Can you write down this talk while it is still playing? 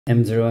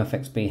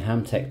M0FXB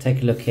Hamtech.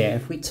 Take a look here.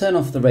 If we turn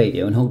off the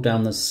radio and hold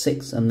down the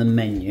 6 and the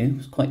menu,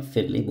 it's quite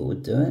fiddly, but we'll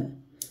do it.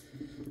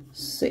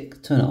 6,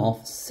 turn it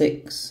off,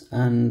 6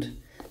 and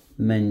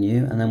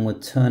menu, and then we'll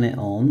turn it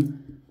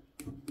on.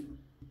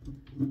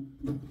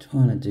 I'm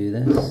trying to do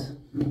this.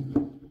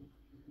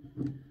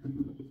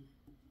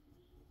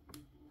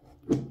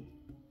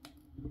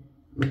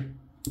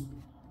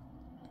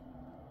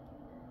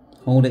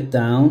 Hold it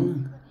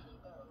down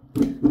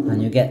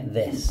and you get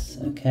this,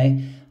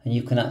 okay? And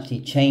you can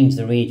actually change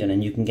the region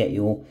and you can get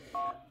your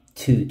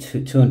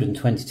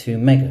 222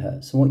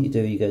 megahertz. So what you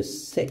do, you go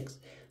 6,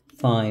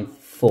 5,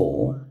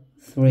 4,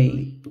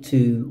 3,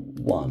 2,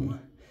 1.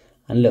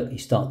 And look, you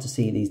start to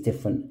see these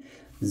different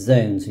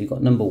zones. So you've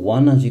got number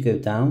 1 as you go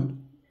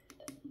down,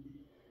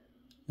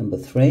 number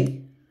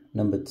 3,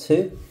 number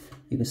 2.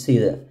 You can see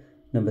that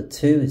number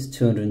 2 is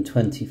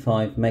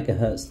 225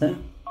 megahertz there.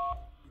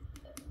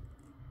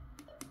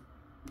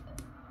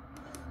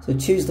 So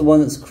choose the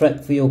one that's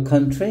correct for your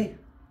country,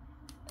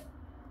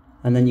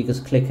 and then you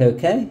just click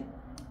OK.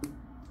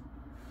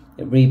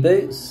 It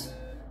reboots,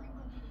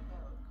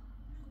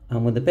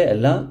 and with a bit of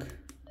luck,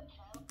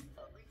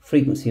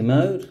 frequency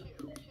mode.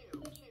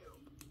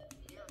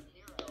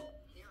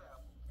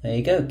 There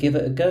you go, give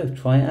it a go,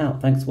 try it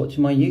out. Thanks for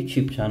watching my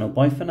YouTube channel.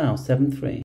 Bye for now, 7-3.